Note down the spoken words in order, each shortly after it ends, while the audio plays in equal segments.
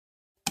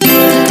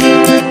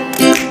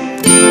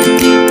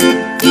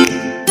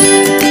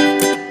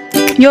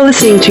You're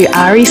listening to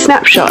RE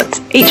Snapshots.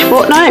 Each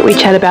fortnight we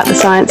chat about the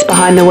science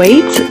behind the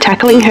weeds,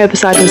 tackling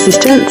herbicide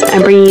resistance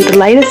and bringing you the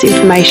latest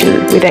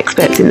information with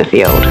experts in the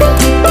field.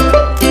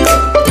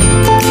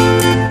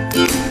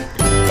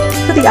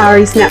 For the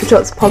RE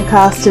Snapshots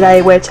podcast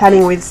today, we're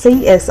chatting with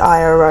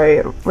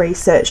CSIRO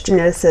research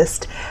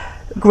geneticist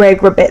Greg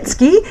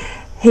Rubetsky.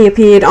 He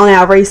appeared on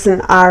our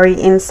recent RE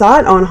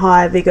Insight on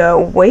high vigour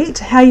wheat.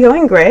 How are you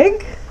going,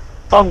 Greg?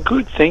 I'm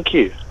good, thank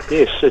you.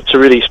 Yes, it's a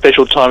really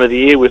special time of the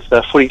year with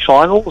footy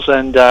finals,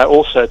 and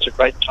also it's a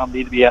great time of the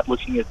year to be out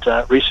looking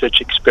at research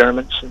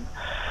experiments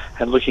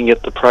and looking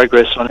at the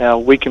progress on our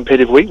wheat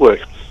competitive wheat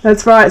work.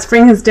 That's right,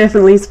 spring has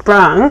definitely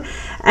sprung,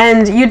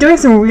 and you're doing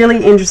some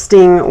really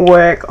interesting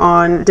work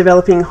on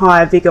developing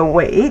high vigour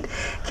wheat.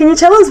 Can you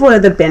tell us what are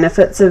the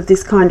benefits of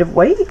this kind of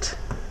wheat?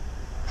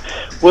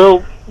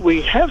 Well,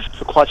 we have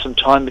for quite some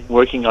time been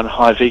working on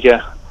high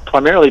vigour,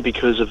 primarily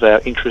because of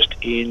our interest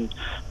in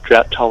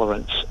drought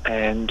tolerance,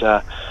 and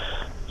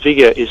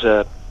vigour is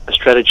a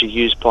strategy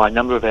used by a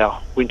number of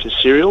our winter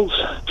cereals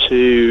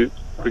to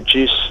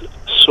reduce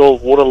soil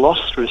water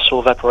loss through soil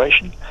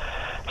evaporation.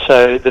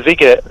 So the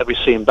vigour that we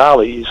see in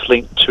barley is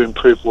linked to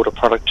improved water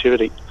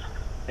productivity,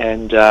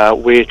 and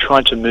we're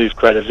trying to move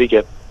greater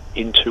vigour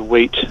into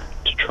wheat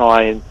to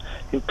try and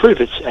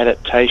improve its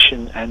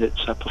adaptation and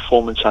its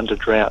performance under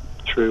drought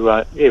through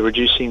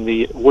reducing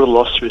the water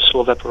loss through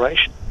soil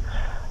evaporation.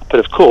 But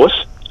of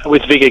course,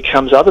 with vigour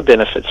comes other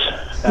benefits,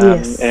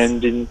 Yes.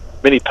 And in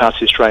many parts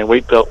of the Australian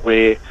wheat belt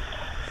where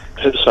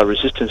herbicide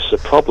resistance is a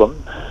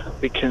problem,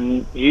 we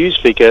can use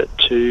vigour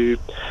to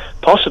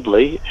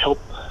possibly help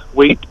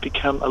wheat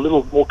become a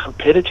little more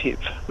competitive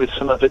with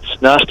some of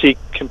its nasty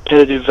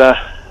competitive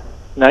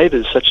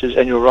neighbours, such as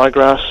annual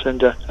ryegrass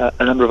and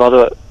a number of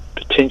other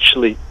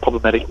potentially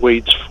problematic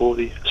weeds for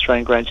the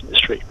Australian grains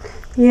industry.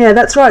 Yeah,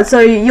 that's right. So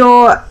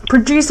you're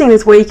producing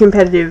this wheat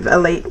competitive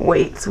elite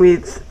wheats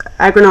with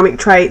agronomic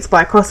traits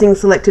by crossing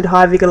selected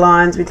high vigour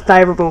lines with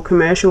favourable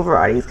commercial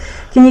varieties.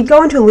 Can you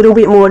go into a little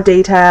bit more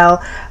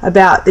detail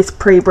about this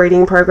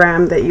pre-breeding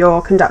program that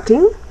you're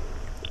conducting?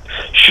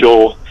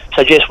 Sure.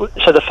 So Jess,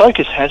 so the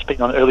focus has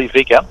been on early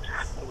vigour.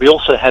 We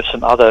also have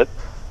some other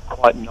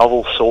quite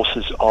novel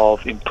sources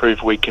of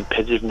improved wheat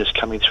competitiveness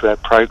coming through our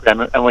program,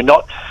 and we're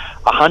not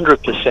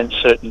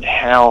 100% certain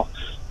how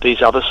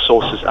these other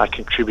sources are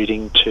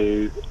contributing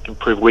to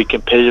improve wheat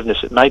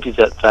competitiveness. It may be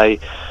that they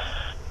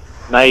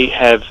may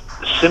have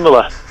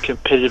similar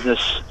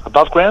competitiveness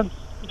above ground,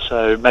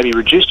 so maybe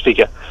reduced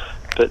vigour,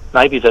 but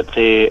maybe that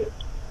they're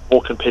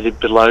more competitive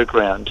below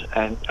ground,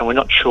 and we're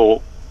not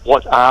sure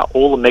what are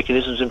all the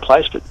mechanisms in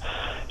place, but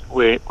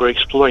we're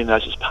exploring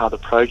those as part of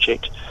the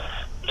project.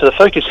 So the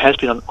focus has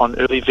been on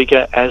early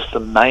vigour as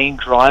the main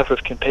driver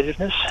of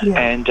competitiveness,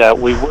 and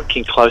we're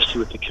working closely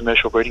with the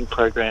commercial breeding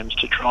programs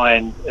to try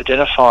and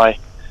identify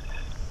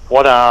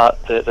what are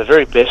the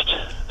very best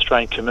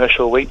Australian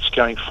commercial wheats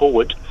going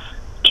forward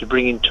to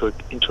bring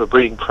into a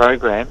breeding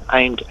program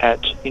aimed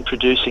at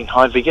introducing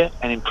high vigour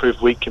and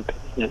improved wheat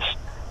competitiveness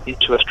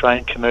into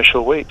Australian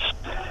commercial wheats.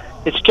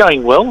 It's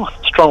going well.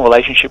 Strong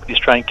relationship with the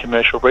Australian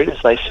commercial breeders.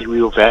 They see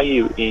real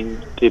value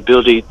in the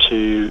ability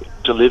to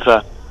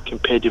deliver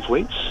competitive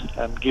wheats,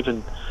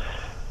 given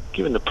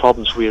the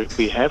problems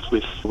we have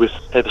with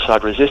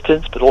herbicide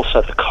resistance, but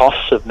also the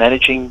costs of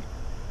managing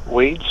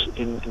weeds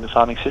in the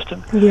farming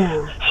system.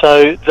 Yeah.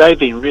 So they've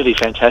been really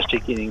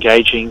fantastic in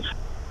engaging.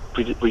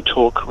 We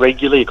talk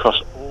regularly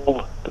across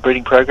all the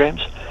breeding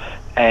programs,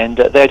 and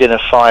they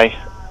identify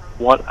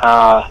what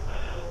are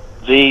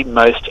the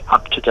most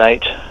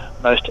up-to-date,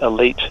 most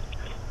elite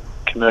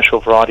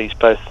commercial varieties,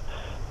 both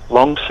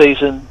long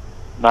season,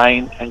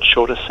 main and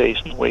shorter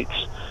season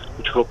wheats,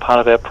 which are all part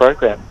of our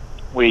program.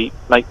 We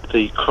make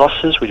the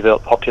crosses, we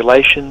develop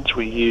populations,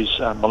 we use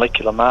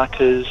molecular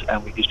markers,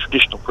 and we use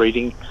traditional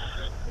breeding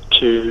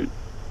to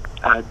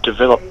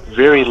develop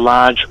very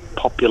large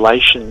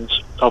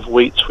populations of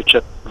wheats which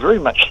are very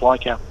much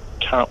like our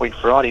current wheat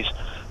varieties,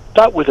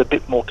 but with a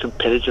bit more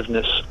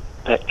competitiveness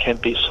that can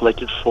be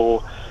selected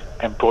for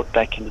and brought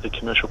back into the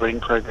commercial breeding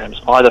programs,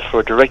 either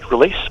for a direct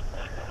release,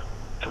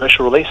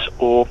 commercial release,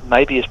 or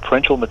maybe as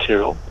parental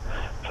material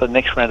for the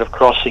next round of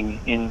crossing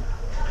in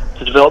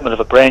the development of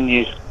a brand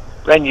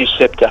new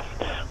scepter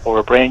or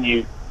a brand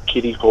new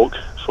kitty hawk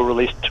for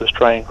release to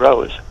Australian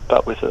growers,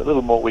 but with a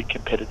little more wheat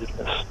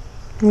competitiveness.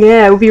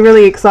 Yeah, it would be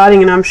really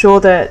exciting, and I'm sure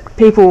that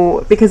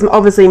people, because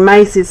obviously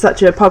maize is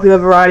such a popular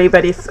variety,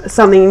 but if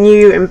something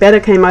new and better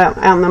came out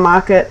on the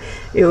market,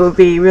 it would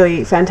be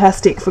really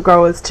fantastic for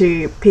growers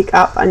to pick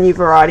up a new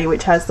variety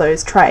which has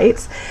those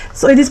traits.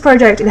 So this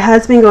project, it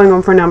has been going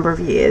on for a number of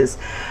years.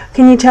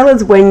 Can you tell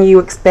us when you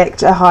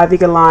expect a high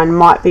vigour line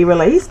might be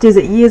released? Is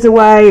it years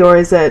away or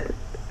is it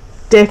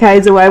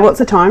decades away? What's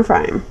the time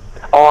frame?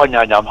 Oh, no,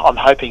 I'm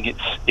hoping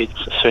it's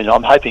soon.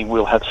 I'm hoping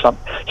we'll have some.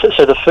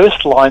 So the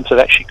first lines have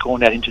actually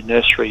gone out into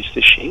nurseries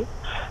this year,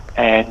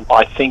 and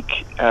I think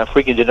if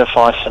we can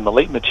identify some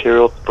elite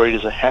material the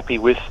breeders are happy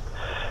with,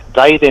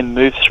 they then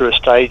move through a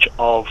stage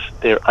of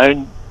their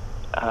own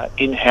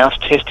in-house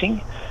testing,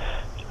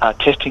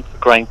 testing for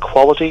grain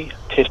quality,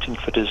 testing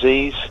for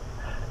disease,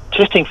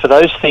 testing for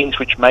those things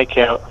which make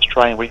our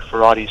Australian wheat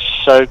varieties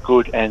so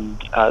good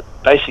and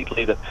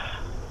basically the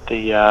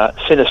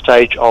centre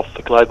stage of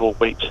the global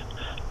wheat.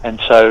 And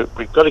so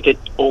we've got to get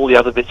all the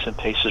other bits and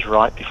pieces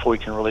right before we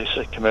can release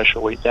a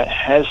commercial wheat that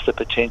has the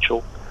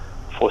potential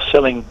for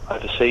selling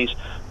overseas,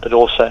 but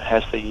also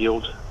has the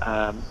yield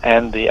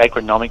and the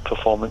agronomic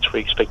performance we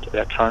expect of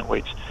our current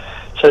wheats.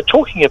 So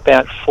talking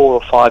about 4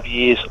 or 5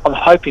 years, I'm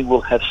hoping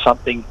we'll have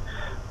something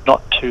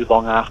not too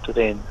long after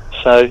then.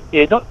 So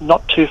yeah,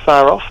 not too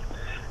far off.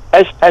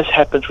 As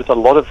happens with a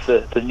lot of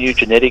the new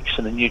genetics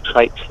and the new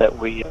traits that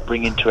we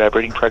bring into our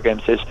breeding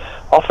programs, there's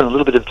often a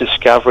little bit of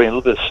discovery and a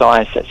little bit of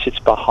science that sits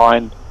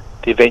behind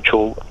the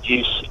eventual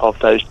use of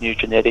those new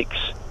genetics,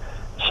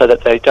 so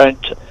that they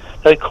don't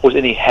cause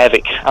any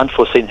havoc,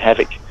 unforeseen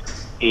havoc,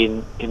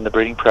 in the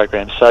breeding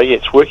program. So yeah,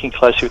 it's working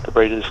closely with the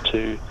breeders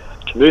to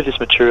move this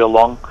material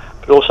along,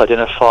 but also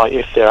identify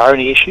if there are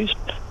any issues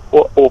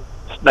or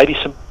maybe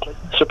some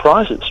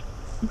surprises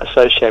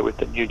associated with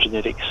the new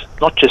genetics.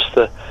 Not just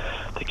the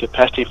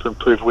capacity for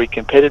improved wheat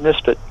competitiveness,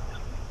 but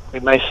we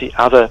may see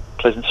other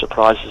pleasant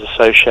surprises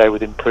associated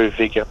with improved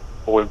vigour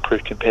or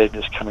improved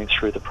competitiveness coming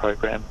through the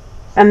program.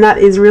 And that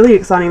is really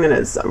exciting that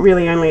it's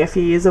really only a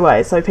few years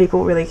away, so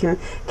people really can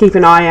keep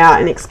an eye out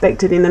and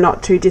expect it in the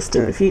not too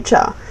distant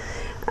future.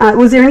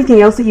 Was there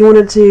anything else that you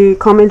wanted to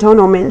comment on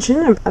or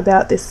mention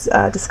about this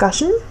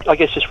discussion? I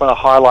guess just want to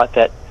highlight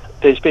that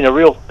there's been a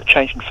real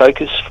change in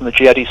focus from the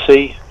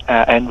GRDC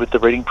and with the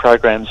breeding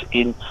programs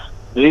in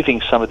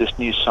moving some of this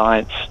new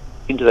science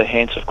into the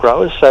hands of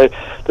growers. So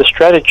the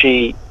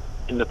strategy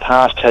in the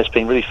past has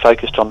been really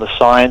focused on the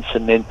science,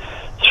 and then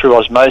through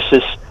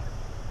osmosis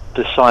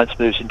the science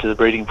moves into the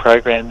breeding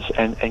programs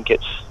and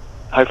gets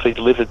hopefully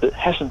delivered, but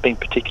hasn't been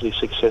particularly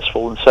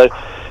successful. And so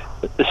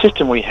the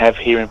system we have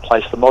here in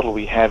place, the model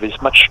we have,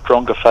 is much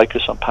stronger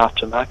focus on path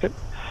to market,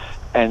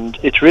 and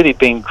it's really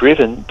being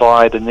driven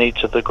by the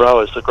needs of the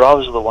growers. The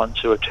growers are the ones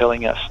who are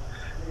telling us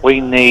we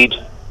need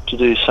to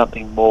do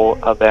something more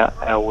about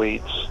our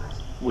weeds.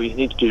 We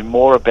need to do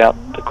more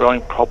about the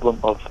growing problem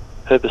of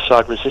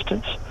herbicide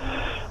resistance,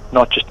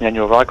 not just in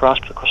annual ryegrass,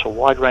 but across a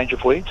wide range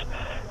of weeds.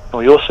 And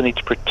we also need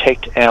to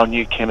protect our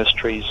new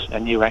chemistries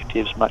and new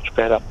actives much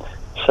better.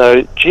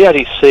 So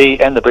GRDC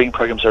and the breeding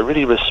programs are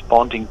really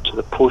responding to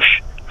the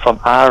push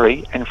from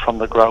ARI and from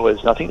the growers.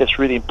 And I think that's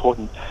really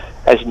important.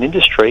 As an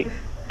industry,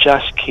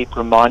 just keep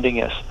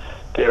reminding us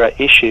there are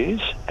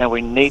issues and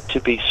we need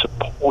to be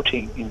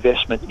supporting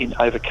investment in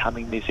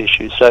overcoming these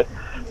issues. So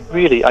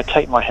really, I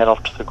take my hat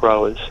off to the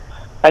growers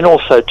and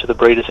also to the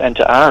breeders and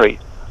to ARI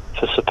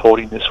for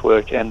supporting this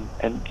work. And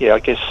yeah, I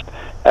guess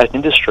as an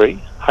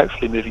industry,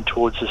 hopefully moving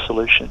towards a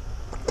solution.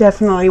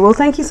 Definitely. Well,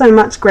 thank you so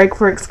much, Greg,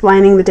 for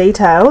explaining the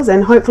details,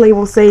 and hopefully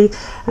we'll see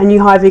a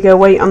new high vigour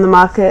wheat on the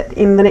market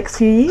in the next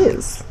few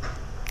years.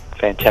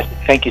 Fantastic.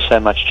 Thank you so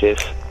much,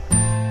 Jess.